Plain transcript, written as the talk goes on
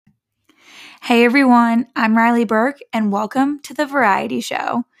Hey everyone, I'm Riley Burke, and welcome to the Vareity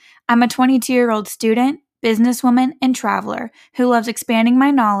Show. I'm a 22-year-old student, businesswoman, and traveler who loves expanding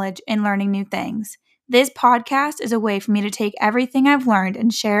my knowledge and learning new things. This podcast is a way for me to take everything I've learned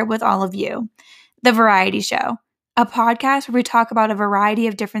and share it with all of you. The Vareity Show, a podcast where we talk about a variety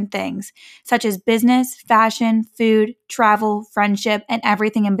of different things, such as business, fashion, food, travel, friendship, and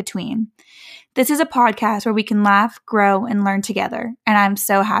everything in between. This is a podcast where we can laugh, grow, and learn together, and I'm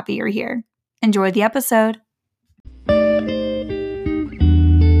so happy you're here. Enjoy the episode.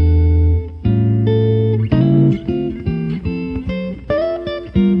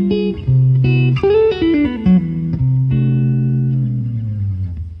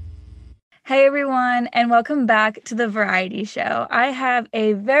 Hey everyone, and welcome back to the Vareity Show. I have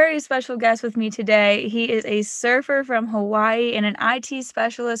a very special guest with me today. He is a surfer from Hawaii and an IT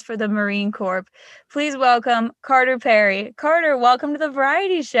specialist for the Marine Corps. Please welcome Carter Parry. Carter, welcome to the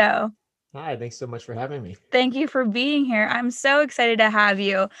Vareity Show. Hi, thanks so much for having me. Thank you for being here. I'm so excited to have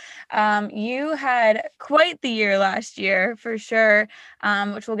you. You had quite the year last year, for sure,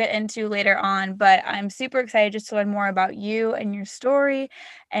 which we'll get into later on. But I'm super excited just to learn more about you and your story,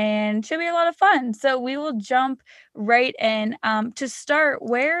 and it should be a lot of fun. So we will jump right in. To start,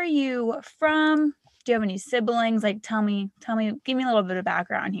 where are you from? Do you have any siblings? Tell me, give me a little bit of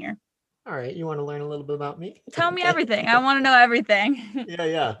background here. All right, you want to learn a little bit about me? Tell me everything. I want to know everything.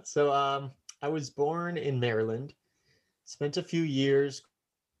 Yeah. So, I was born in Maryland, spent a few years,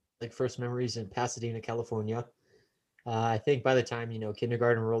 first memories in Pasadena, California. I think by the time,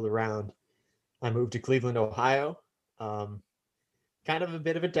 kindergarten rolled around, I moved to Cleveland, Ohio. Kind of a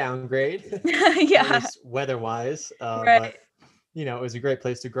bit of a downgrade, Yeah. at least weather-wise, Right. but, it was a great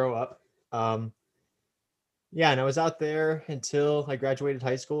place to grow up. Yeah, and I was out there until I graduated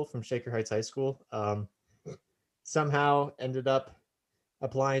high school from Shaker Heights High School. Somehow ended up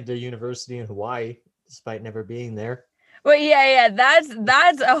applying to university in Hawaii, despite never being there. Well, yeah,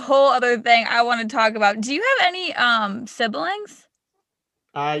 that's a whole other thing I want to talk about. Do you have any siblings?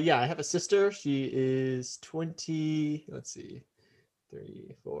 Yeah, I have a sister. She is 20, let's see,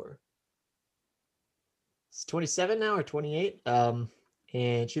 34. It's 27 now or 28.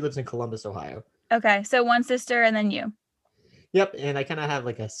 And she lives in Columbus, Ohio. Okay, so one sister and then you. Yep, and I kind of have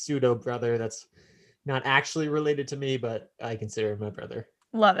like a pseudo brother that's not actually related to me, but I consider him my brother.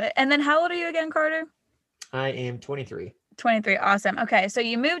 Love it. And then how old are you again, Carter? I am 23. 23. Awesome. Okay, so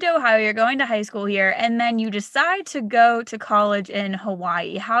you moved to Ohio, you're going to high school here, and then you decide to go to college in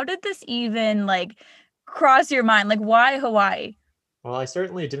Hawaii. How did this even cross your mind? Why Hawaii? Well, I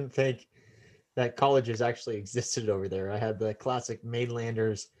certainly didn't think that colleges actually existed over there. I had the classic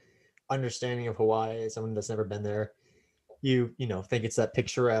mainlanders understanding of Hawaii as someone that's never been there. You think it's that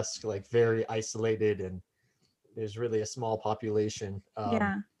picturesque, like very isolated, and there's really a small population.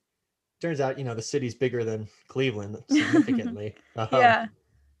 Yeah. Turns out, the city's bigger than Cleveland significantly. Yeah.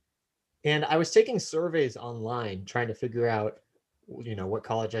 And I was taking surveys online trying to figure out, what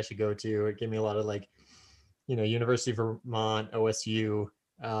college I should go to. It gave me a lot of University of Vermont, OSU.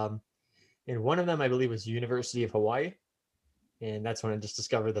 And one of them, I believe, was University of Hawaii. And that's when I just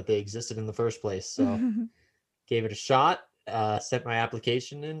discovered that they existed in the first place. So gave it a shot, sent my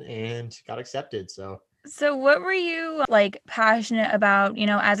application in, and got accepted. So what were you passionate about,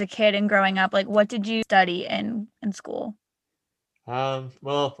 as a kid and growing up? What did you study in school?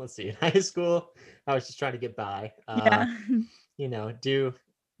 Well, let's see. In high school, I was just trying to get by. Do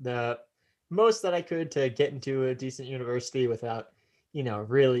the most that I could to get into a decent university without,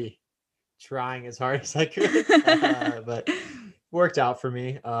 really trying as hard as I could. But worked out for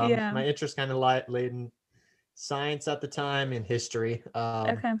me. Yeah. My interest kind of laid in science at the time and history.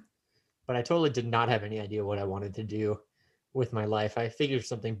 Okay. But I totally did not have any idea what I wanted to do with my life. I figured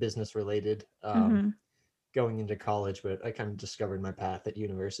something business related going into college, but I kind of discovered my path at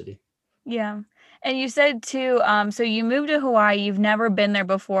university. Yeah. And you said too, so you moved to Hawaii, you've never been there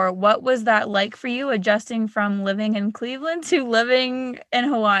before. What was that like for you, adjusting from living in Cleveland to living in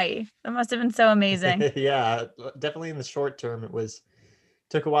Hawaii? That must have been so amazing. Yeah, definitely in the short term,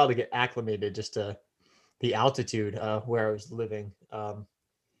 took a while to get acclimated just to the altitude where I was living.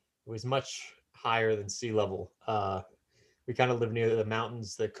 It was much higher than sea level. We kind of live near the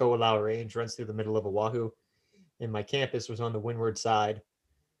mountains. The Ko'olau Range runs through the middle of Oahu, and my campus was on the windward side,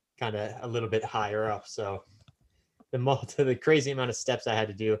 kind of a little bit higher up. So the crazy amount of steps I had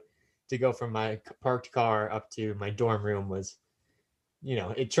to do to go from my parked car up to my dorm room was,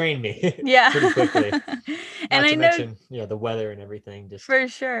 it trained me pretty quickly. And I mention, the weather and everything, just for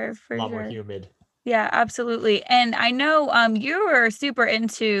sure, a lot more humid. Yeah, absolutely. And I know you were super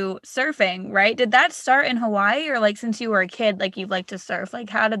into surfing, right? Did that start in Hawaii, or since you were a kid, you liked to surf?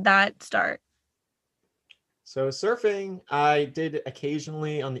 How did that start? So surfing, I did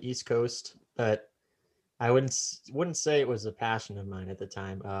occasionally on the East Coast, but I wouldn't say it was a passion of mine at the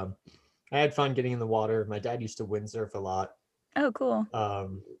time. I had fun getting in the water. My dad used to windsurf a lot, Oh, cool.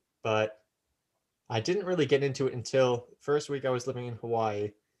 um, but I didn't really get into it until first week I was living in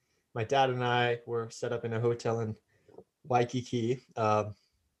Hawaii. My dad and I were set up in a hotel in Waikiki,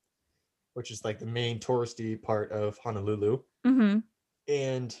 which is like the main touristy part of Honolulu, Mm-hmm.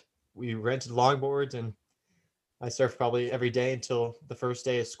 and we rented longboards and I surfed probably every day until the first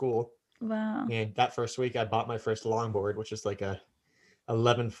day of school. Wow. And that first week, I bought my first longboard, which is like a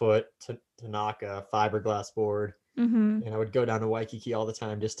 11-foot Tanaka fiberglass board. Mm-hmm. And I would go down to Waikiki all the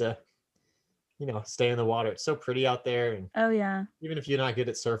time just to, stay in the water. It's so pretty out there. And Oh, yeah. even if you're not good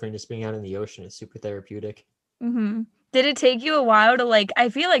at surfing, just being out in the ocean is super therapeutic. Mm-hmm. Did it take you a while to like, I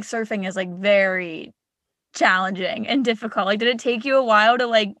feel like surfing is like very challenging and difficult. Like, did it take you a while to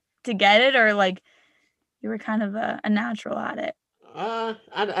like, to get it, or like you were kind of a natural at it? I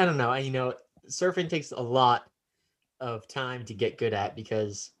don't know. Surfing takes a lot of time to get good at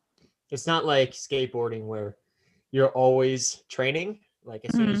because it's not like skateboarding where you're always training. Like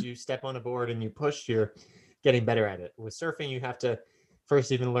as soon Mm-hmm. as you step on a board and you push, you're getting better at it. With surfing, you have to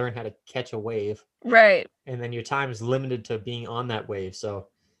first even learn how to catch a wave, Right. and then your time is limited to being on that wave. So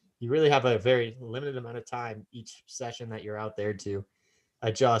you really have a very limited amount of time each session that you're out there to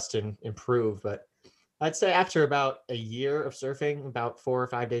adjust and improve. But I'd say after about a year of surfing, about 4 or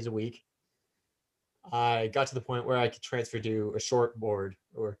 5 days a week, I got to the point where I could transfer to a short board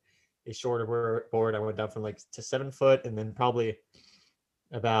or a shorter board. I went down from like to 7 foot and then probably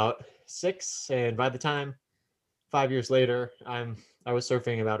about 6. And by the time 5 years later, I was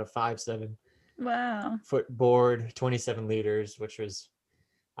surfing about a 5'7" Wow. foot board, 27 liters, which was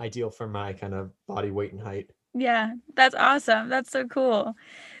ideal for my kind of body weight and height. Yeah, that's awesome. That's so cool.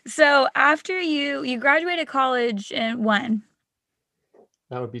 So after you graduated college in when?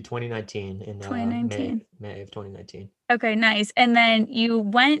 That would be 2019 in May 2019. May of 2019. Okay, nice. And then you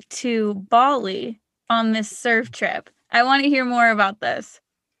went to Bali on this surf trip. I want to hear more about this.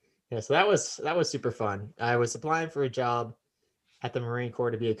 Yeah, so that was super fun. I was applying for a job at the Marine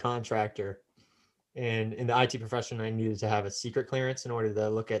Corps to be a contractor. And in the IT profession, I needed to have a secret clearance in order to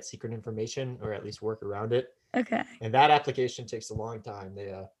look at secret information or at least work around it. Okay. And that application takes a long time.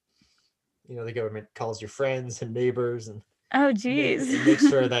 The government calls your friends and neighbors and Oh, geez. makes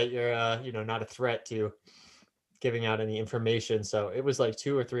sure that you're, not a threat to giving out any information. So it was like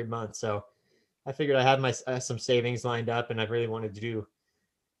 2 or 3 months. So I figured I had some savings lined up, and I really wanted to do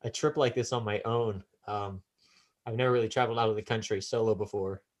a trip like this on my own. I've never really traveled out of the country solo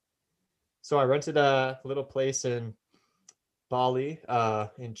before. So I rented a little place in Bali,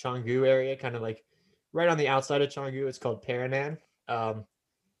 in Canggu area, kind of like right on the outside of Canggu. It's called Paranan.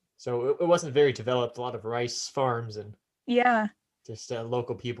 So it wasn't very developed. A lot of rice farms and Yeah. just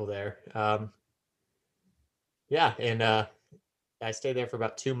local people there. Yeah, and I stayed there for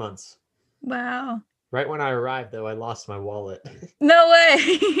about 2 months. Wow. Right when I arrived, though, I lost my wallet. No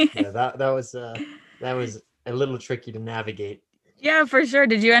way. Yeah, that was a little tricky to navigate. Yeah, for sure.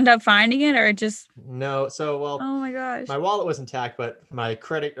 Did you end up finding it, or just, No, so well, oh my gosh. my wallet was intact, but my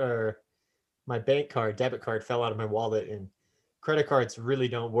credit or my debit card fell out of my wallet, and credit cards really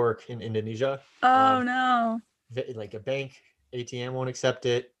don't work in Indonesia. Oh no. Like a bank ATM won't accept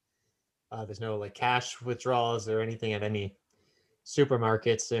it. There's no like cash withdrawals or anything at any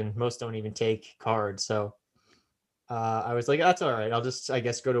supermarkets, and most don't even take cards. So I was like, that's all right. I'll just, I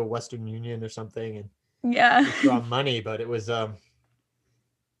guess, go to a Western Union or something and Yeah. withdraw money. But it was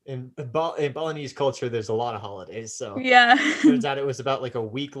in Balinese culture, there's a lot of holidays. So Yeah. turns out it was about like a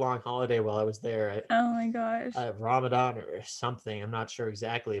week-long holiday while I was there. Oh my gosh. Ramadan or something. I'm not sure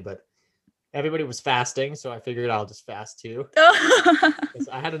exactly, but everybody was fasting, so I figured I'll just fast too.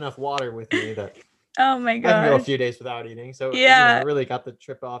 I had enough water with me that Oh my I can go a gosh. few days without eating. So Yeah. it really got the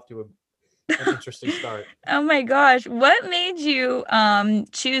trip off to an interesting start. Oh my gosh. What made you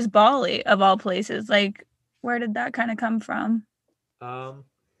choose Bali of all places? Like, where did that kind of come from? Um,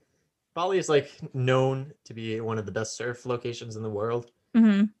 Bali is like known to be one of the best surf locations in the world.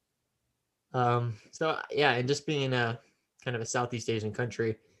 Mm-hmm. So yeah, and just being a kind of a Southeast Asian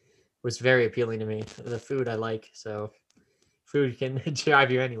country was very appealing to me. The food I like, so food can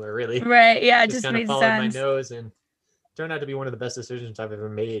drive you anywhere really. Right. Yeah, it Just just kind of made followed my sense. nose and turned out to be one of the best decisions I've ever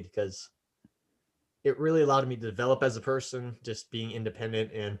made because it really allowed me to develop as a person, just being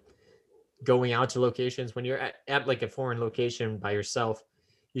independent and going out to locations. When you're at like a foreign location by yourself,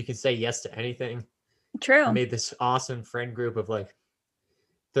 you can say yes to anything. I True. made this awesome friend group of like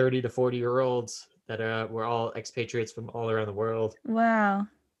 30 to 40-year-olds that were all expatriates from all around the world. Wow.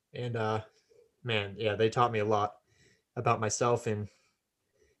 And man, yeah, they taught me a lot about myself and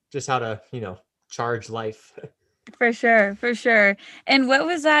just how to, charge life. For sure, for sure. And what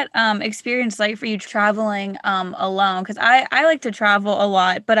was that experience like for you traveling alone? Because I like to travel a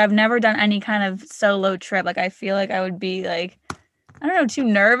lot, but I've never done any kind of solo trip. Like I feel like I would be like, I don't know, too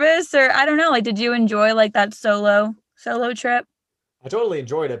nervous, or I don't know. Like, did you enjoy like that solo trip? I totally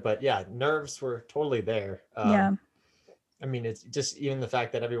enjoyed it, but yeah, nerves were totally there. Yeah, I mean, it's just even the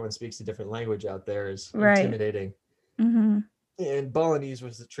fact that everyone speaks a different language out there is right. intimidating. Mm-hmm. And Balinese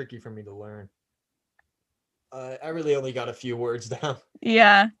was tricky for me to learn. I really only got a few words down.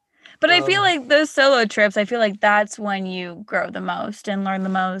 Yeah. But I feel Um, like those solo trips, I feel like that's when you grow the most and learn the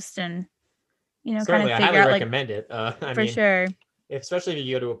most and, kind of Certainly, I figure highly out like recommend it. I for mean, sure. especially if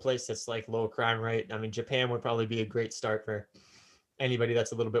you go to a place that's like low crime rate. I mean, Japan would probably be a great start for anybody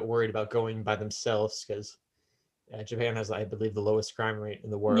that's a little bit worried about going by themselves because Japan has, I believe, the lowest crime rate in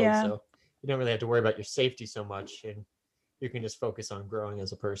the world. Yeah, So you don't really have to worry about your safety so much, and you can just focus on growing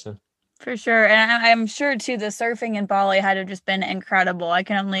as a person. for sure. And I'm sure too, the surfing in Bali had to have just been incredible. I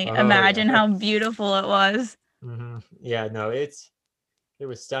can only Oh yeah. imagine how beautiful it was. Yeah, no, it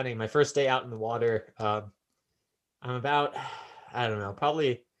was stunning. My first day out in the water. I'm about, I don't know,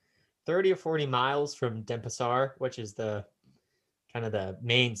 probably 30 or 40 miles from Denpasar, which is the kind of the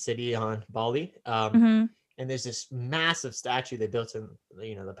main city on Bali. Hmm. And there's this massive statue they built in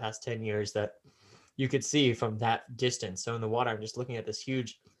the past 10 years that you could see from that distance. So in the water, I'm just looking at this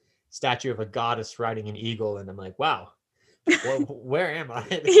huge statue of a goddess riding an eagle, and I'm like, wow, where am I?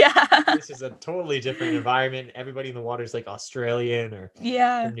 Yeah. This is a totally different environment. Everybody in the water is like Australian or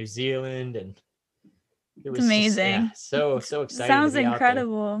Yeah. from New Zealand, and it It's was just, yeah, amazing. so exciting to Sounds be out there.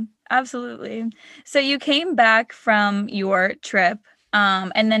 incredible. Absolutely. So you came back from your trip,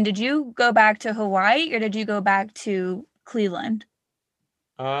 and then did you go back to Hawaii or did you go back to Cleveland?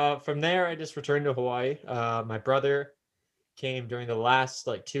 From there, I just returned to Hawaii. My brother came during the last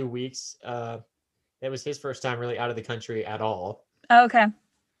like 2 weeks. It was his first time really out of the country at all. Oh, okay.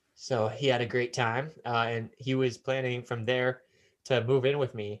 So he had a great time, and he was planning from there to move in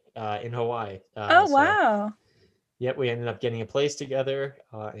with me in Hawaii. Oh, So, wow. yep, we ended up getting a place together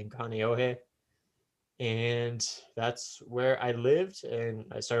in Kaneohe, and that's where I lived. And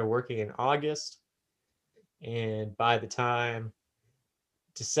I started working in August. And by the time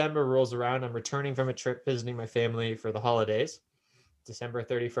December rolls around, I'm returning from a trip visiting my family for the holidays, December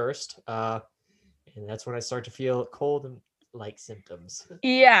 31st. And that's when I start to feel cold and like symptoms.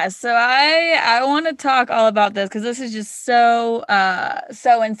 Yeah, so I want to talk all about this because this is just so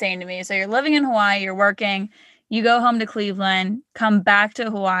insane to me. So you're living in Hawaii, you're working, you go home to Cleveland, come back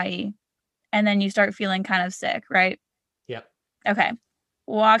to Hawaii, and then you start feeling kind of sick, right? Yep. Okay.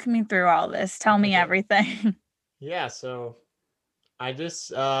 Walk me through all this. Tell me Okay. everything. Yeah. So I just,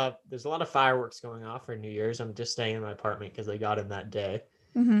 there's a lot of fireworks going off for New Year's. I'm just staying in my apartment because they got in that day.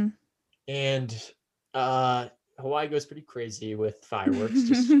 Mhm. And uh, Hawaii goes pretty crazy with fireworks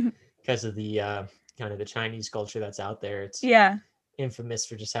just because of the kind of the Chinese culture that's out there. It's Yeah. infamous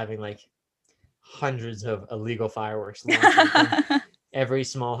for just having like hundreds of illegal fireworks launching from every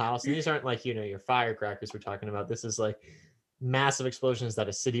small house. And these aren't like, your firecrackers we're talking about. This is like massive explosions that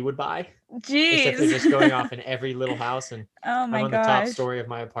a city would buy, except they're Jeez. just going off in every little house. And Oh I'm my on the top gosh. story of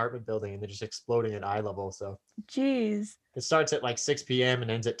my apartment building and they're just exploding at eye level. So Jeez. it starts at like 6 p.m.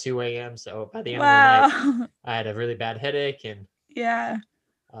 and ends at 2 a.m. So by the end of the night, Wow. I had a really bad headache and Yeah.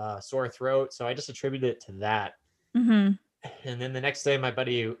 sore throat. So I just attributed it to that. Mhm. And then the next day, my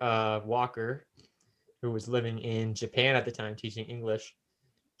buddy Walker, who was living in Japan at the time teaching English,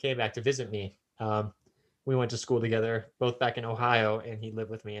 came back to visit me. We went to school together, both back in Ohio, and he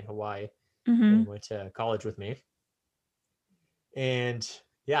lived with me in Hawaii and Mhm. went to college with me. And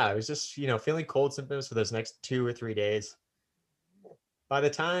yeah, I was just, feeling cold symptoms for those next 2 or 3 days. By the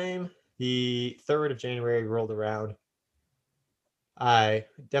time the 3rd of January rolled around, I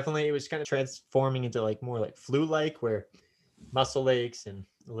definitely, it was kind of transforming into like more like flu like, where muscle aches and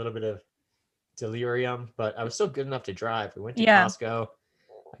a little bit of delirium, but I was still good enough to drive. We went to Yeah. Costco.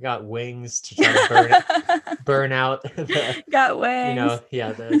 I got wings to try to burn out the, Got wings.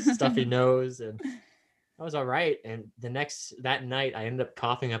 yeah, the stuffy nose, and I was all right. And that night, I ended up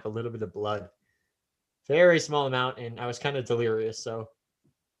coughing up a little bit of blood, very small amount, and I was kind of delirious, so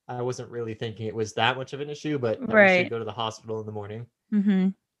I wasn't really thinking it was that much of an issue, but I wish I'd Right. go to the hospital in the morning.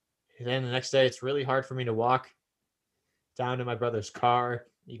 Mhm. And then the next day, it's really hard for me to walk down to my brother's car.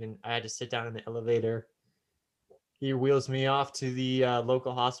 Even I had to sit down in the elevator. He wheels me off to the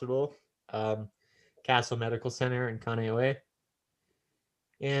local hospital, um, Castle Medical Center in Kaneohe.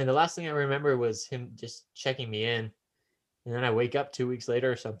 And the last thing I remember was him just checking me in. And then I wake up 2 weeks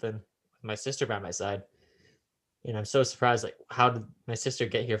later or something my sister by my side. And I'm so surprised, like, how did my sister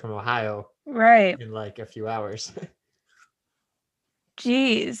get here from Ohio Right. in like a few hours?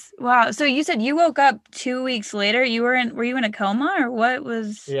 Jeez. Wow. So you said you woke up 2 weeks later. Were you in a coma or what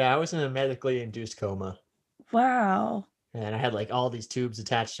was? Yeah, I was in a medically induced coma. Wow. And I had like all these tubes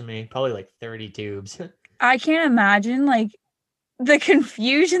attached to me, probably like 30 tubes. I can't imagine like the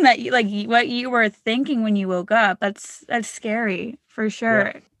confusion that what you were thinking when you woke up. That's scary for Yeah,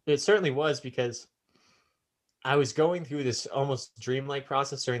 sure. it certainly was, because I was going through this almost dreamlike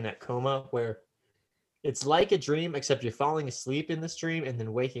process during that coma where it's like a dream, except you're falling asleep in this dream and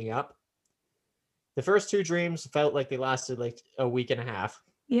then waking up. The first two dreams felt like they lasted like a week and a half.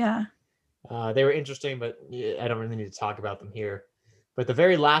 Yeah. They were interesting, but I don't really need to talk about them here. But the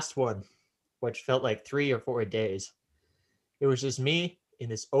very last one, which felt like 3 or 4 days, it was just me in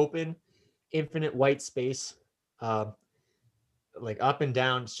this open, infinite white space, um, like up and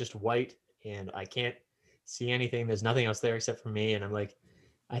down. It's just white, and I can't see anything. There's nothing else there except for me, and I'm like,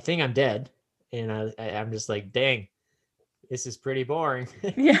 I think I'm dead, and I'm just like, dang, this is pretty boring.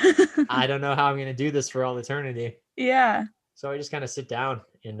 Yeah. I don't know how I'm gonna do this for all eternity. Yeah. So I just kind of sit down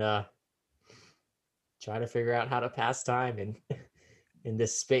and try to figure out how to pass time in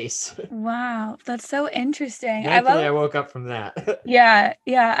this space. Wow. That's so interesting. Thankfully, I woke up from that. Yeah,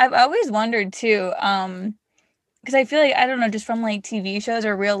 yeah. I've always wondered too. Because I feel like I don't know, just from like TV shows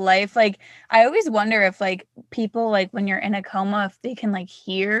or real life, like I always wonder if like people like when you're in a coma, if they can like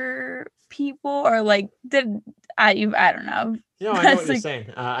hear people or like I don't know. I know That's what you're like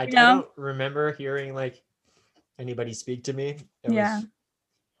saying. I you know? don't remember hearing like anybody speak to me. I Yeah. was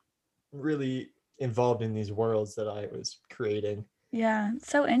really involved in these worlds that I was creating. Yeah. It's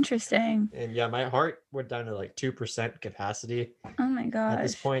so interesting. And yeah, my heart went down to like 2% capacity Oh my at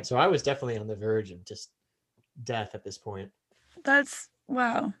this gosh. point. So I was definitely on the verge of just death at this point. That's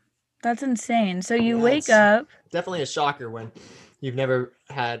wow. That's insane. So you Yeah, wake it's up, definitely a shocker when you've never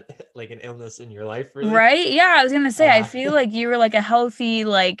had like an illness in your life, really. right? Yeah, I was gonna say, I Uh, feel like you were like a healthy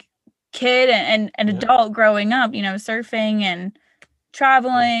like kid and yeah, adult growing up, surfing and yeah.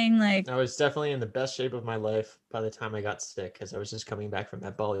 traveling, like I was definitely in the best shape of my life by the time I got sick, because I was just coming back from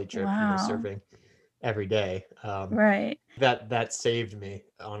that Bali trip, wow. surfing every day. Right. That saved me,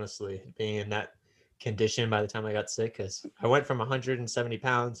 honestly, being in that condition by the time I got sick, because I went from 170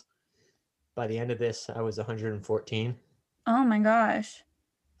 pounds. By the end of this, I was 114. Oh my gosh.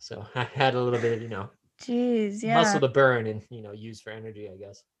 So I had a little bit of, Jeez, muscle yeah. to burn and, use for energy, I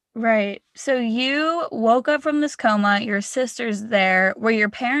guess. Right. So you woke up from this coma, your sister's there. Were your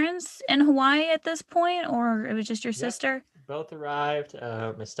parents in Hawaii at this point, or it was just your Yep. sister? Both arrived.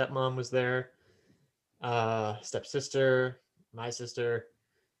 My stepmom was there, stepsister, my sister,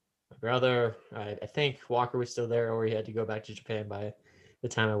 my brother. I think Walker was still there, or he had to go back to Japan by the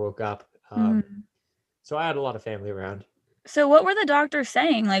time I woke up. Mhm. So I had a lot of family around. So what were the doctors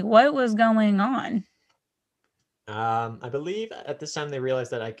saying? Like what was going on? I believe at this time they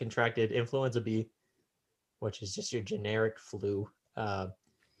realized that I contracted influenza B, which is just your generic flu, the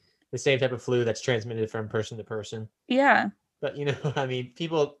same type of flu that's transmitted from person to person. Yeah. But I mean,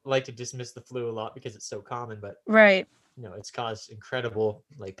 people like to dismiss the flu a lot because it's so common, but Right. it's caused incredible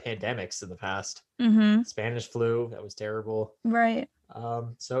like pandemics in the past. Mhm. Spanish flu, that was terrible. Right.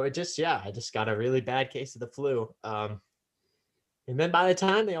 So I just got a really bad case of the flu. And then by the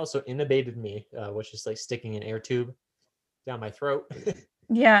time they also intubated me, which is like sticking an air tube down my throat,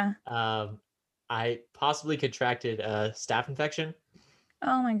 Yeah. I possibly contracted a staph infection,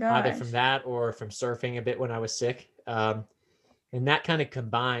 Oh my either gosh. from that or from surfing a bit when I was sick. And that kind of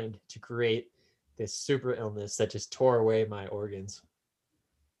combined to create this super illness that just tore away my organs.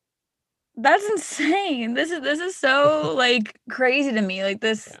 That's insane. This is so like crazy to me. Like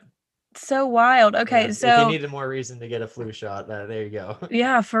this Yeah. so wild. Yeah. Okay, If you so needed more reason to get a flu shot, there you go.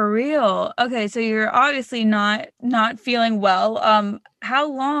 yeah, for real. Okay, so you're obviously not feeling well.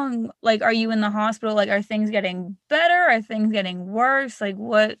 How long like are you in the hospital? Like are things getting better? Are things getting worse? Like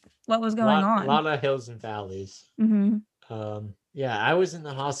what was a going lot, a on? lot of hills and valleys. Mhm. Yeah, I was in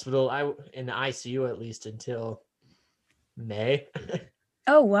the hospital, in the ICU at least until May.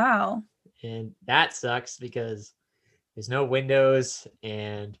 Oh, wow. And that sucks because there's no windows,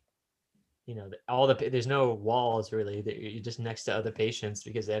 and there's no walls really. You're just next to other patients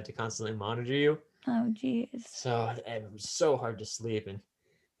because they have to constantly monitor you. Oh, jeez. So it was so hard to sleep, and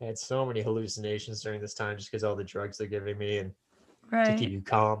I had so many hallucinations during this time just because all the drugs they're giving me and to keep Right. you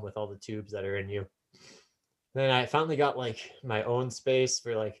calm with all the tubes that are in you. Then I finally got like my own space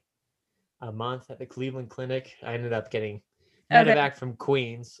for like a month at the Cleveland Clinic. I ended up getting Okay. medevac from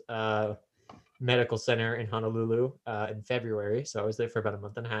Queens Medical Center in Honolulu in February. So I was there for about a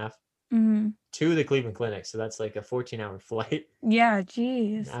month and a half. to the Cleveland Clinic. So that's like a 14-hour flight. Yeah,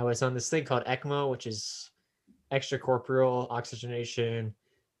 geez. I was on this thing called ECMO, which is extracorporeal oxygenation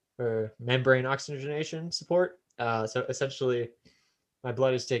or membrane oxygenation support. So essentially, my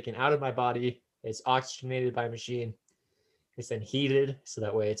blood is taken out of my body. It's oxygenated by a machine. It's then heated, so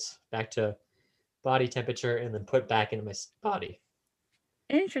that way it's back to body temperature and then put back into my body.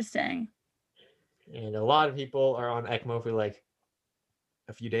 Interesting. And a lot of people are on ECMO for like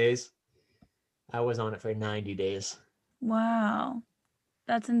a few days. I was on it for 90 days. Wow.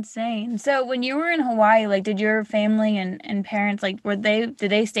 That's insane. So when you were in Hawaii, like did your family and parents like did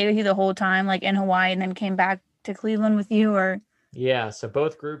they stay with you the whole time like in Hawaii and then came back to Cleveland with you or? Yeah, so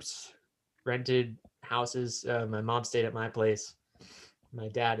both groups rented houses. My mom stayed at my place. My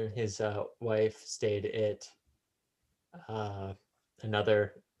dad and his wife stayed at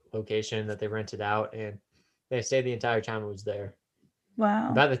another location that they rented out, and they stayed the entire time I was there.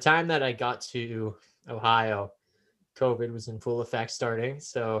 Wow. By the time that I got to Ohio, COVID was in full effect starting,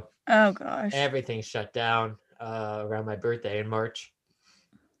 so Oh gosh. everything shut down around my birthday in March.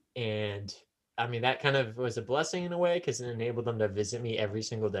 And I mean, that kind of was a blessing in a way because it enabled them to visit me every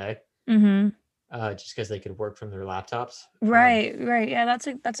single day. Just because they could work from their laptops. Right. Yeah,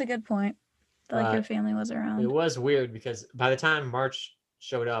 that's a good point. Like your But family was around. it was weird because by the time March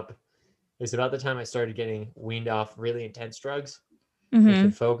showed up, it's about the time I started getting weaned off really intense drugs that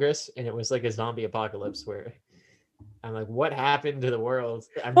could focus, and it was like a zombie apocalypse where I'm like, what happened to the world?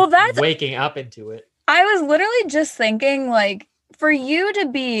 I'm waking up into it. I was literally just thinking, like, for you to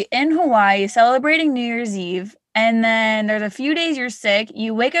be in Hawaii celebrating New Year's Eve, and then there's a few days you're sick,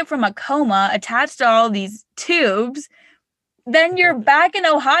 you wake up from a coma attached to all these tubes, then you're back in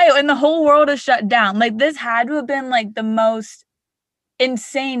Ohio and the whole world is shut down. Like, this had to have been like the most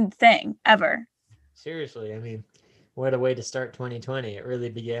insane thing ever. Seriously, I mean, what a way to start 2020. It really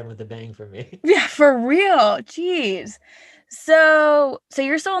began with a bang for me. Yeah, for real. Jeez. So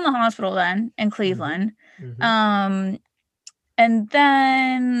you're still in the hospital then in Cleveland. And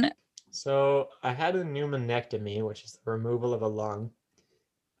then so I had a pneumonectomy, which is the removal of a lung.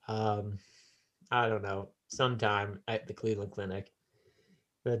 I don't know, sometime at the Cleveland Clinic.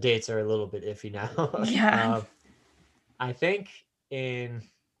 The dates are a little bit iffy now. Yeah. I think in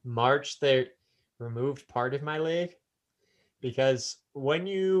March they removed part of my leg because when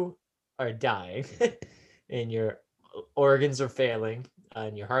you are dying and your organs are failing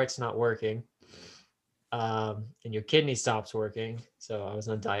and your heart's not working, and your kidney stops working, so I was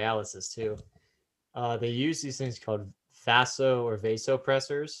on dialysis too. They use these things called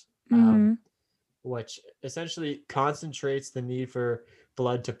vasopressors, which essentially concentrates the need for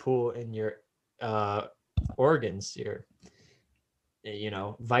blood to pool in your organs, your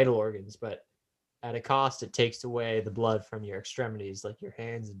vital organs, but at a cost it takes away the blood from your extremities like your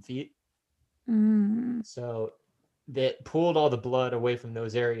hands and feet. So that pulled all the blood away from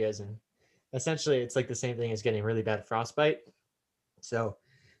those areas, and essentially it's like the same thing as getting really bad frostbite. So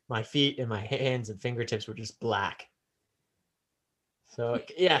my feet and my hands and fingertips were just black. So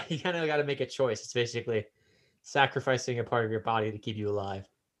yeah, you kind of got to make a choice. It's basically sacrificing a part of your body to keep you alive.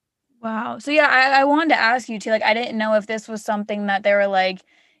 Wow. So yeah, I wanted to ask you too, like, I didn't know if this was something that they were like,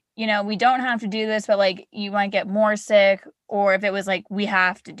 we don't have to do this, but like you might get more sick, or if it was like, we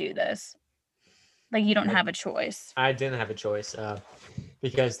have to do this. Like you don't have a choice. I didn't have a choice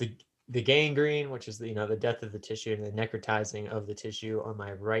because the gangrene, which is the death of the tissue and the necrotizing of the tissue on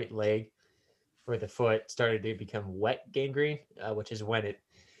my right leg for the foot started to become wet gangrene, which is when it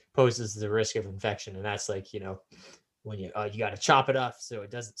poses the risk of infection, and that's like when you got to chop it off so it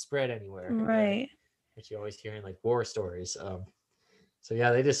doesn't spread anywhere. Right. Which you always hear in like war stories. So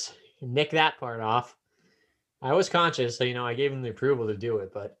yeah, they just nick that part off. I was conscious, so I gave them the approval to do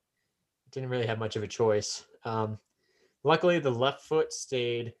it, but didn't really have much of a choice. Luckily, the left foot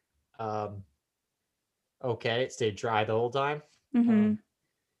stayed okay. It stayed dry the whole time. And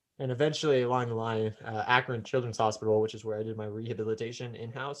eventually, along the line, Akron Children's Hospital, which is where I did my rehabilitation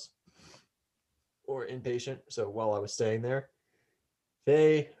in-house or inpatient. So while I was staying there,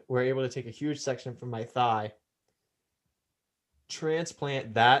 they were able to take a huge section from my thigh,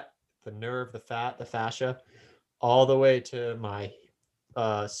 transplant that, the nerve, the fat, the fascia, all the way to my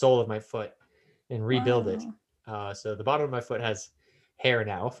sole of my foot and rebuild it. So the bottom of my foot has hair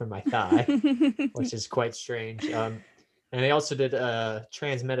now from my thigh, which is quite strange. And they also did a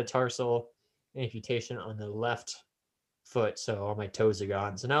transmetatarsal amputation on the left foot, so all my toes are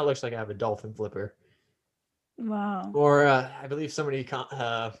gone. So now it looks like I have a dolphin flipper. Wow. Or I believe somebody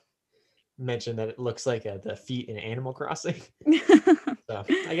mentioned that it looks like the feet in Animal Crossing. So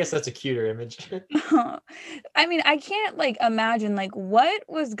I guess that's a cuter image. I mean, I can't like imagine like what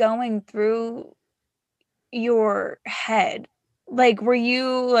was going through your head. Like, were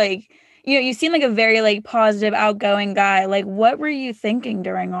you like, you seem like a very like positive, outgoing guy. Like, what were you thinking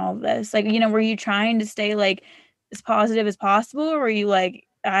during all of this? Like, were you trying to stay like as positive as possible, or were you like,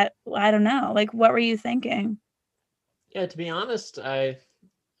 I don't know, like, what were you thinking? Yeah, to be honest, I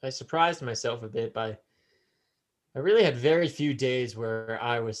surprised myself a bit by I really had very few days where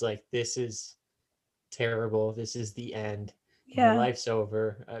I was like, this is terrible. This is the end. My Yeah. life's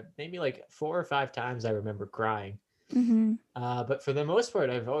over. Maybe like 4 or 5 times I remember crying. Mm-hmm. But for the most part,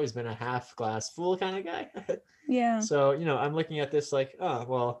 I've always been a half glass full kind of guy. Yeah. So, I'm looking at this like, oh,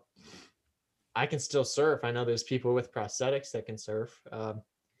 well, I can still surf. I know there's people with prosthetics that can surf.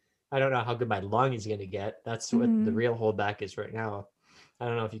 I don't know how good my lung is going to get. That's what the Mm-hmm. real holdback is right now. I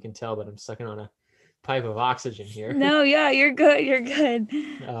don't know if you can tell, but I'm sucking on a pipe of oxygen here. No, yeah, you're good. You're good.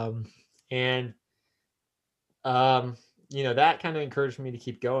 um, and um, that kind of encouraged me to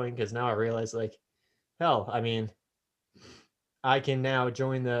keep going because now I realize, like, hell, I mean, I can now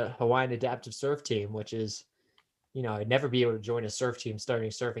join the Hawaiian Adaptive Surf Team, which is, I'd never be able to join a surf team starting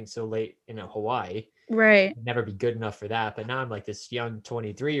surfing so late in Hawaii. Right. I'd never be good enough for that. But now I'm like this young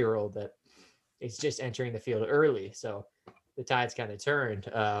 23-year-old that is just entering the field early. So the tide's kind of turned.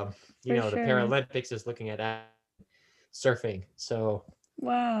 For The sure. Paralympics is looking at surfing. So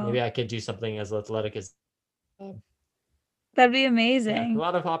Wow. maybe I could do something as athletic as um, That'd be yeah, a amazing.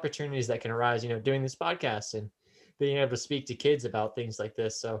 lot of opportunities that can arise, doing this podcast and being able to speak to kids about things like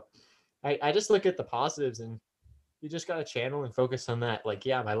this. So I just look at the positives and you just got to channel and focus on that. Like,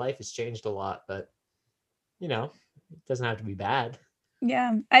 yeah, my life has changed a lot, but it doesn't have to be bad.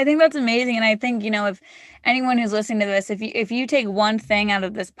 Yeah, I think that's amazing, and I think, if anyone who's listening to this, if you take one thing out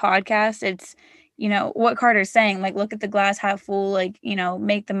of this podcast, it's, what Carter's saying, like, look at the glass half full, like,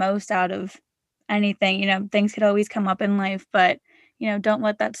 make the most out of anything. Things could always come up in life, but, don't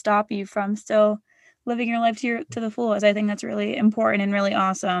let that stop you from still living your life to the fullest. I think that's really important and really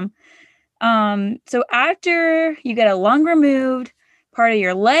awesome. So after you get a lung removed, part of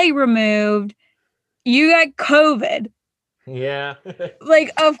your leg removed, you got COVID. Yeah.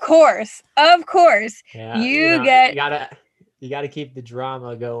 Like, of course, Yeah, you get, you gotta keep the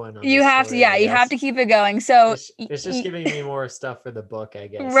drama going on you this have to, story, yeah, I you have guess. to keep it going. So, It's just giving me more stuff for the book, I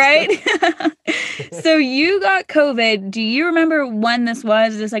guess. right? So you got COVID. Do you remember when this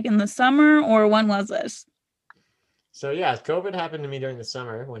was? Is this like in the summer, or when was this? So yeah, COVID happened to me during the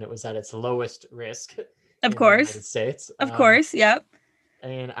summer when it was at its lowest risk Of in the course. United States. Of course. Yep.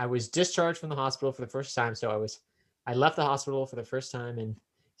 And I was discharged from the hospital for the first time. So I left the hospital for the first time in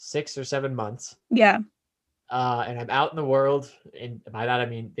 6 or 7 months. Yeah. And I'm out in the world, and by that I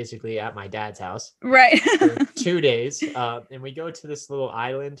mean basically at my dad's house Right. for 2 days. And we go to this little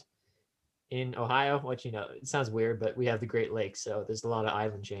island in Ohio, which it sounds weird, but we have the Great Lakes, so there's a lot of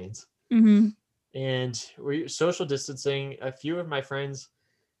island chains. Mm-hmm. And we're social distancing. A few of my friends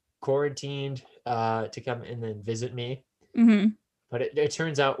quarantined to come and then visit me, Mm-hmm. but it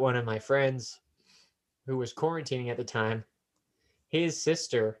turns out one of my friends who was quarantining at the time, his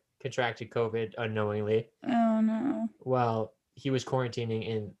sister contracted COVID unknowingly. Oh no. While he was quarantining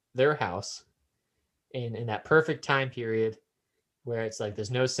in their house, and in that perfect time period where it's like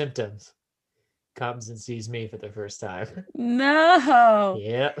there's no symptoms, comes and sees me for the first time. No.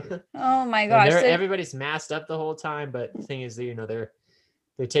 Yeah. Oh my And gosh. So, everybody's masked up the whole time, but the thing is that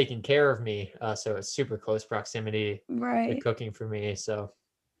they're taking care of me, so it's super close proximity. They're right. cooking for me, so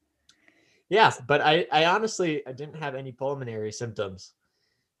yeah. But I honestly I didn't have any pulmonary symptoms,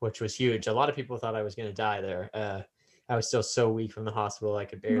 which was huge. A lot of people thought I was going to die there. I was still so weak from the hospital I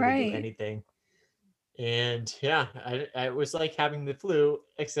could barely do Right. anything. And yeah, I was like having the flu,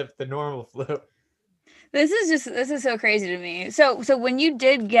 except the normal flu. This is so crazy to me. So when you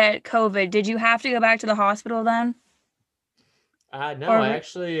did get COVID, did you have to go back to the hospital then? No, I Or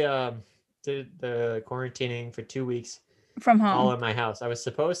actually did the quarantining for 2 weeks from all home? in my house. I was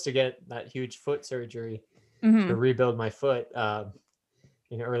supposed to get that huge foot surgery to Mm-hmm. rebuild my foot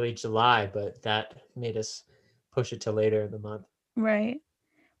in early July, but that made us push it to later in the month. Right.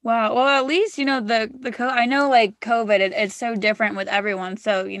 Wow. Well, at least, I know like COVID, it's so different with everyone.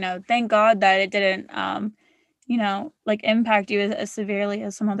 So, thank God that it didn't, like impact you as severely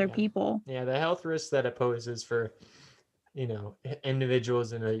as some other Yeah. people. Yeah, the health risks that it poses for,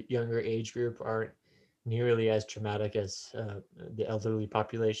 individuals in a younger age group aren't nearly as traumatic as the elderly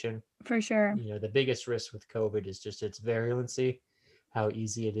population. For sure. The biggest risk with COVID is just its virulency, how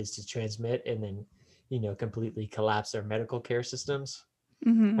easy it is to transmit, and then, completely collapse our medical care systems.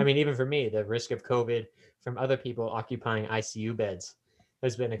 Mm-hmm. I mean, even for me, the risk of COVID from other people occupying ICU beds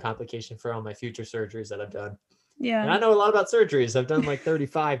has been a complication for all my future surgeries that I've done. And Yeah. I know a lot about surgeries. I've done like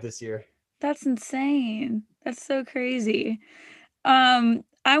 35 this year. That's insane. That's so crazy.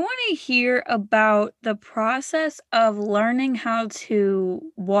 I want to hear about the process of learning how to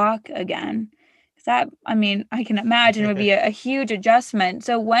walk again. 'Cause that, I mean, I can imagine would be a huge adjustment.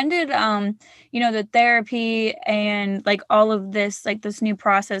 So when did the therapy and like all of this, like this new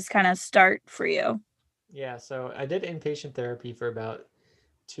process kind of start for you? Yeah, so I did inpatient therapy for about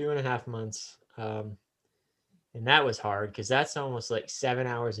 2.5 months. And that was hard because that's almost like 7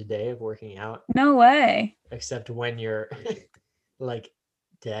 hours a day of working out, No way. except when you're like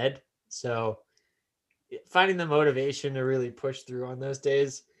dead. So finding the motivation to really push through on those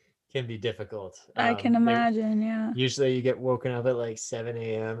days can be difficult. I can They imagine, yeah. usually you get woken up at like 7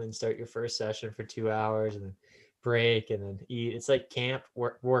 a.m. and start your first session for 2 hours and then break and then eat. It's like camp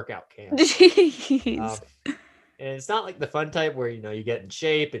workout camp. Jeez. Um, and it's not like the fun type where you get in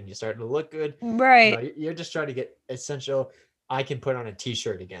shape and you start to look good. No, Right. you're just trying to get essential. I can put on a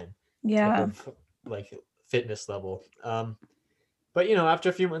t-shirt again type Yeah. of like fitness level. But after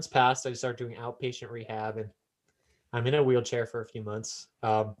a few months passed, I started doing outpatient rehab, and I'm in a wheelchair for a few months.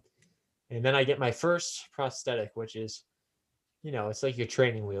 And then I get my first prosthetic, which is, it's like your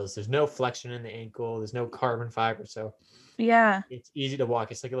training wheels. There's no flexion in the ankle. There's no carbon fiber, so Yeah. it's easy to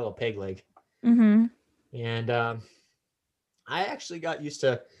walk. It's like a little peg leg. Mm-hmm. And I actually got used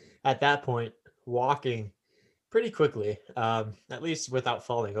to, at that point, walking pretty quickly, at least without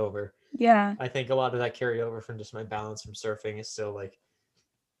falling over. Yeah. I think a lot of that carried over from just my balance from surfing is still like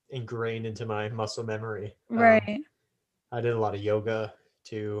ingrained into my muscle memory. Right. I did a lot of yoga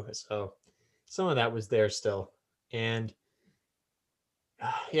too, so some of that was there still. And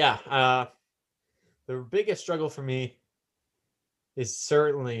yeah, the biggest struggle for me is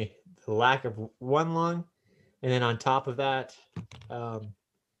certainly the lack of one lung, and then on top of that, um,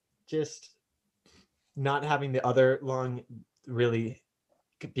 just not having the other lung really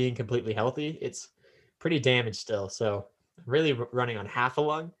being completely healthy. It's pretty damaged still, so I'm really running on half a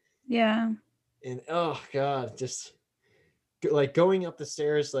lung. Yeah. And oh god, just like going up the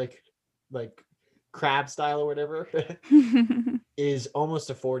stairs like crab style or whatever is almost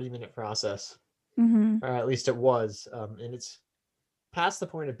a 40-minute process, Mhm. or at least it was. And it's past the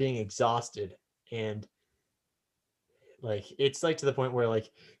point of being exhausted, and like it's like to the point where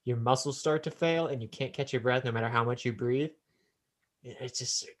like your muscles start to fail and you can't catch your breath no matter how much you breathe. It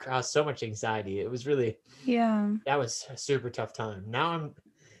just caused so much anxiety. It was really, Yeah. that was a super tough time. Now I'm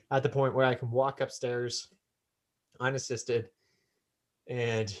at the point where I can walk upstairs unassisted,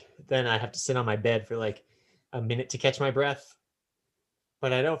 and then I have to sit on my bed for like a minute to catch my breath.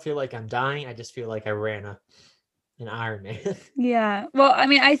 But I don't feel like I'm dying. I just feel like I ran an Ironman. Yeah. Well, I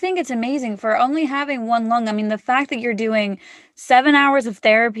mean, I think it's amazing for only having one lung. I mean, the fact that you're doing 7 hours of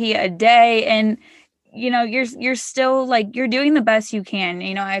therapy a day and you're still like you're doing the best you can.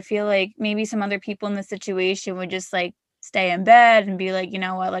 I feel like maybe some other people in the situation would just like stay in bed and be like, "You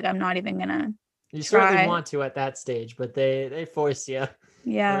know what? Like I'm not even gonna You certainly try." want to at that stage, but they force you, or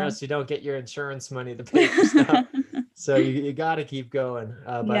Yeah. else you don't get your insurance money to pay for stuff. So you got to keep going.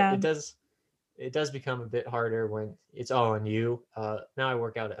 But Yeah. it does become a bit harder when it's all on you. Now I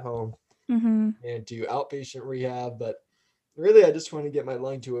work out at home Mhm. and do outpatient rehab, but really I just want to get my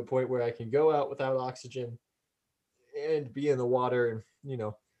lung to a point where I can go out without oxygen and be in the water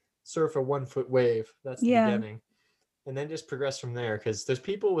and surf a 1 foot wave. That's the Yeah. beginning, and then just progress from there. Because there's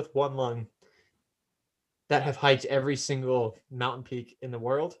people with one lung that have hiked every single mountain peak in the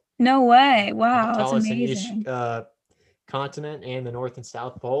world, No way. Wow, that's tallest in each amazing. continent and the North and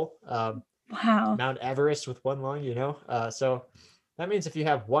South Pole. Wow. Mount Everest with one lung, so that means if you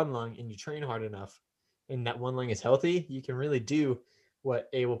have one lung and you train hard enough, and that one lung is healthy, you can really do what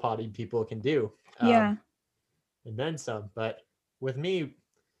able-bodied people can do, Yeah. and then some. But with me,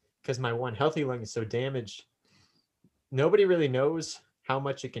 because my one healthy lung is so damaged, nobody really knows how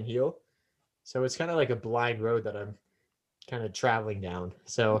much it can heal. So it's kind of like a blind road that I'm kind of traveling down.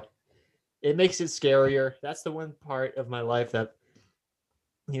 So it makes it scarier. That's the one part of my life that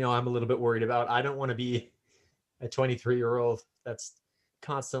I'm a little bit worried about. I don't want to be a 23-year-old that's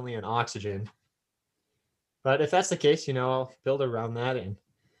constantly on oxygen. But if that's the case, I'll build around that and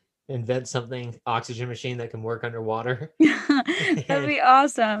invent something oxygen machine that can work underwater. That'd And be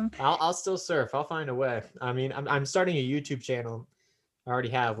awesome. I'll still surf. I'll find a way. I mean, I'm starting a YouTube channel. I already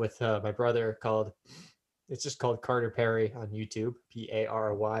have with my brother called. It's just called Carter Parry on YouTube,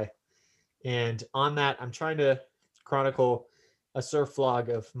 Parry. And on that, I'm trying to chronicle a surf vlog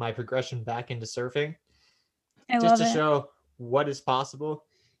of my progression back into surfing, I just love to it. show what is possible,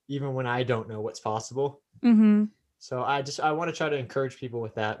 even when I don't know what's possible. Mm-hmm. So I want to try to encourage people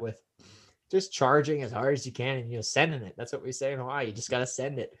with that, with just charging as hard as you can and sending it. That's what we say in Hawaii. You just gotta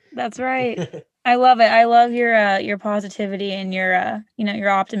send it. That's right. I love it. I love your positivity and your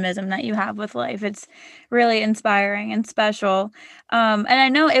optimism that you have with life. It's really inspiring and special. And I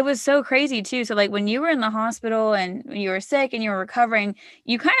know it was so crazy too. So like when you were in the hospital and when you were sick and you were recovering,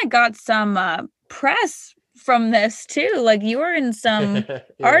 you kind of got some press from this too. Like you were in some Yeah.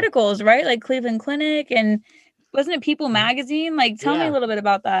 articles, right? Like Cleveland Clinic, and wasn't it People Magazine? Like tell me a Yeah. little bit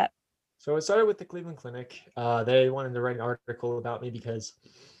about that. So it started with the Cleveland Clinic. They wanted to write an article about me because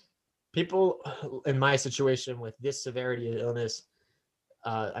people in my situation with this severity of illness,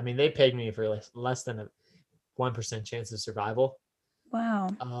 I mean, they pegged me for less than a 1% chance of survival.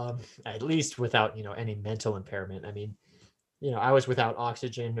 Wow. At least without, any mental impairment. I mean, I was without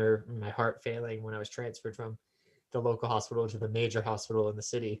oxygen or my heart failing when I was transferred from the local hospital to the major hospital in the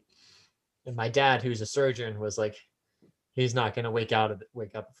city. And my dad, who's a surgeon, was like, he's not going to wake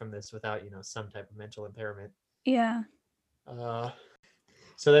up from this without, some type of mental impairment. Yeah.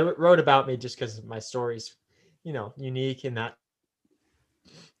 So they wrote about me just because my story's, unique in that,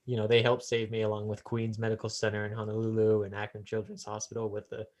 they helped save me along with Queens Medical Center in Honolulu and Akron Children's Hospital with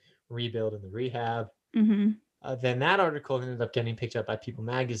the rebuild and the rehab. Mm-hmm. Then that article ended up getting picked up by People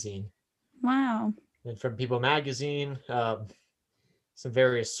Magazine. Wow. And from People Magazine, some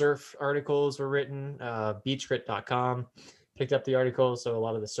various surf articles were written. Beachcrit.com picked up the article, so a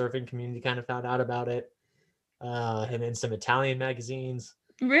lot of the surfing community kind of found out about it. And then some Italian magazines.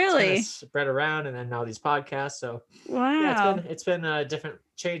 It's kind of Really? spread around, and then now these podcasts. So Wow. yeah, it's been a different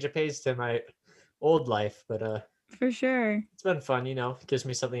change of pace to my old life, but for sure. It's been fun. It gives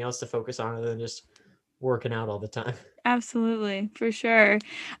me something else to focus on other than just working out all the time. Absolutely, for sure.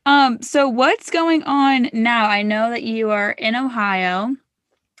 So what's going on now? I know that you are in Ohio.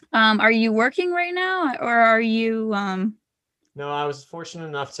 Are you working right now, or are you No, I was fortunate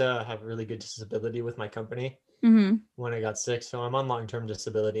enough to have really good disability with my company mm-hmm. when I got sick. So I'm on long-term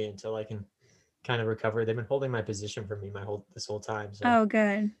disability until I can kind of recover. They've been holding my position for me this whole time. So Oh,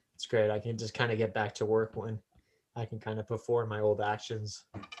 good. it's great. I can just kind of get back to work when I can kind of perform my old actions.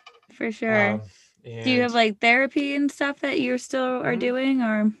 For sure. Do you have like therapy and stuff that you still are doing,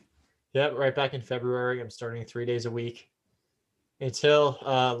 or? Yep, right back in February, I'm starting 3 days a week until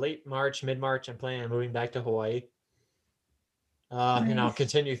late March, mid-March. I'm planning on moving back to Hawaii. Nice. And I'll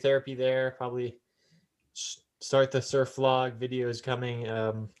continue therapy there. Probably start the surf vlog videos coming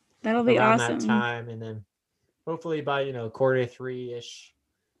That'll be around awesome. that time, and then hopefully by quarter 3-ish,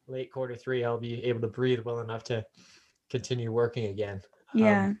 late quarter 3, I'll be able to breathe well enough to continue working again.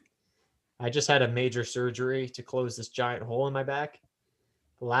 Yeah. I just had a major surgery to close this giant hole in my back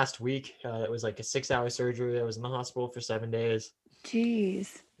last week. It was like a 6-hour surgery. I was in the hospital for 7 days.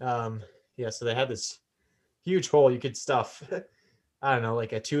 Jeez. Yeah, so they had this huge hole you could stuff, I don't know,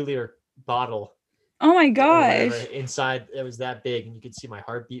 like a 2-liter bottle. Oh my gosh. Inside, it was that big, and you could see my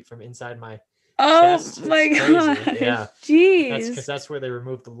heartbeat from inside my chest. Oh my gosh. Yeah. Jeez. That's because that's where they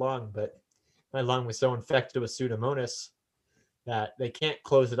removed the lung, but my lung was so infected with Pseudomonas that they can't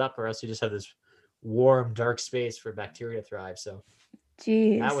close it up, or else you just have this warm, dark space for bacteria to thrive. So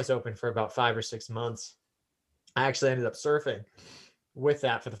that was open for about 5 or 6 months. I actually ended up surfing with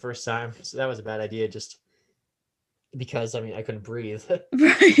that for the first time. So that was a bad idea, just because, I couldn't breathe.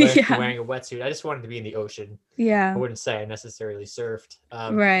 Wearing a wetsuit. I just wanted to be in the ocean. Yeah. I wouldn't say I necessarily surfed.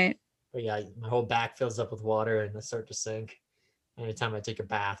 Right. But yeah, my whole back fills up with water and I start to sink anytime I take a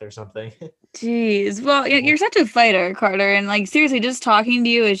bath or something. Jeez. Well, you're such a fighter, Carter. And like, seriously, just talking to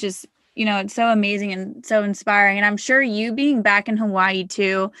you is just, it's so amazing and so inspiring. And I'm sure you being back in Hawaii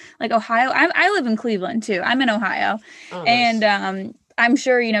too, like Ohio, I live in Cleveland too. I'm in Ohio. Oh, nice. And I'm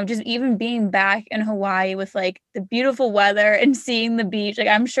sure, just even being back in Hawaii with like the beautiful weather and seeing the beach, like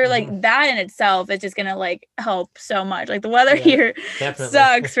I'm sure like that in itself is just gonna like help so much. Like the weather here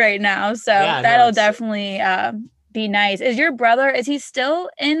sucks right now. So that'll definitely be nice. Is your brother, is he still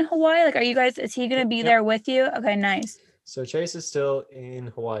in Hawaii? Like, is he going to be there with you? Okay, nice. So Chase is still in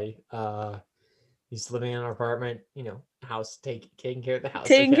Hawaii. He's living in an apartment, house, taking care of the house.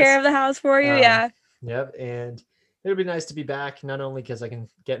 Taking care of the house for you, yeah. Yep, and it'll be nice to be back, not only because I can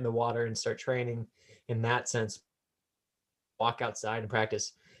get in the water and start training in that sense, walk outside and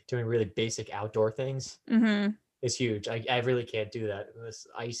practice doing really basic outdoor things. It's huge. I really can't do that in this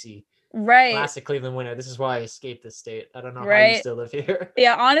icy classic Cleveland winter. This is why I escaped this state. I don't know how you still live here.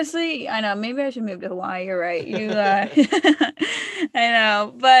 Yeah, honestly, I know. Maybe I should move to Hawaii. You're right. I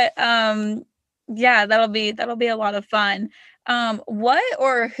know. But yeah, that'll be a lot of fun. What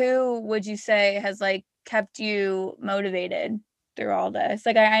or who would you say has like kept you motivated through all this?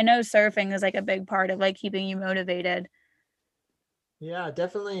 Like I know surfing is like a big part of like keeping you motivated. Yeah,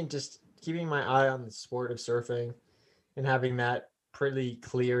 definitely just keeping my eye on the sport of surfing and having that pretty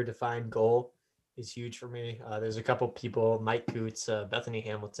clear, defined goal is huge for me. There's a couple people, Mike Coots, Bethany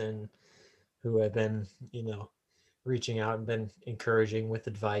Hamilton, who have been, reaching out and been encouraging with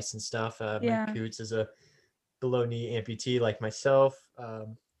advice and stuff. Mike Yeah. Coots is a below knee amputee like myself.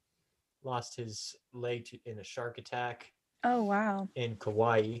 Lost his leg in a shark attack Oh wow. in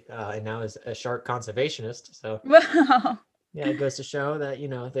Kauai, and now is a shark conservationist. So Wow. yeah, it goes to show that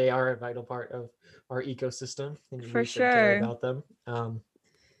they are a vital part of our ecosystem, and For we should care sure. about them.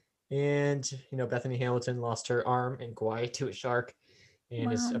 And Bethany Hamilton lost her arm in Kauai to a shark,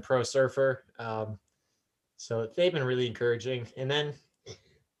 and is a Wow. pro surfer. So they've been really encouraging. And then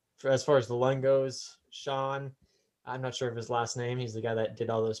as far as the lung goes, Sean, I'm not sure of his last name. He's the guy that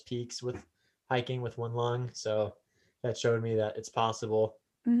did all those peaks with hiking with one lung. So that showed me that it's possible.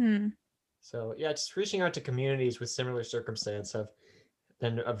 Mhm. So yeah, just reaching out to communities with similar circumstance have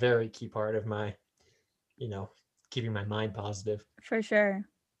been a very key part of my, you know, keeping my mind positive. For sure.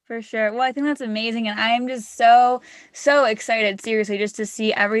 For sure. Well, I think that's amazing. And I am just so, so excited, seriously, just to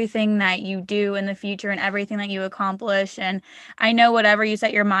see everything that you do in the future and everything that you accomplish. And I know whatever you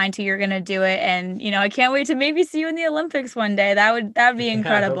set your mind to, you're going to do it. And, I can't wait to maybe see you in the Olympics one day. That would be Yeah, I hope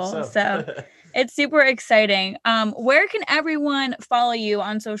incredible. so. So it's super exciting. Where can everyone follow you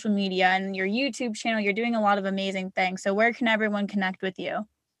on social media and your YouTube channel? You're doing a lot of amazing things. So where can everyone connect with you?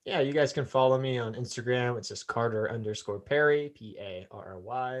 Yeah, you guys can follow me on Instagram. It's just Carter_Parry, Parry.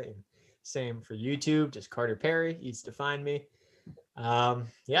 And same for YouTube, just Carter Parry. Easy to find me.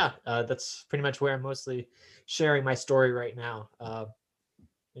 Yeah, that's pretty much where I'm mostly sharing my story right now.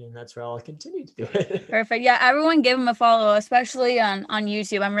 And that's where I'll continue to do it. Perfect. Yeah, everyone give him a follow, especially on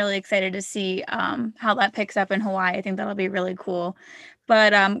YouTube. I'm really excited to see how that picks up in Hawaii. I think that'll be really cool.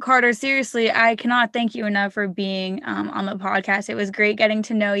 But Carter, seriously, I cannot thank you enough for being on the podcast. It was great getting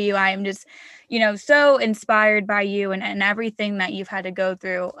to know you. I am just, so inspired by you and everything that you've had to go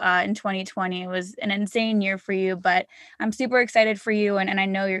through in 2020. It was an insane year for you, but I'm super excited for you, and I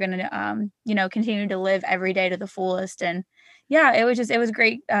know you're going to, continue to live every day to the fullest. And yeah, it was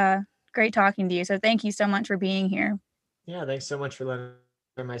great. Great talking to you. So thank you so much for being here. Yeah, thanks so much for letting me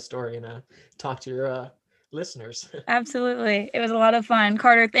share my story and talk to your listeners. Absolutely. It was a lot of fun.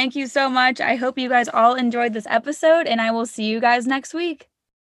 Carter, thank you so much. I hope you guys all enjoyed this episode, and I will see you guys next week.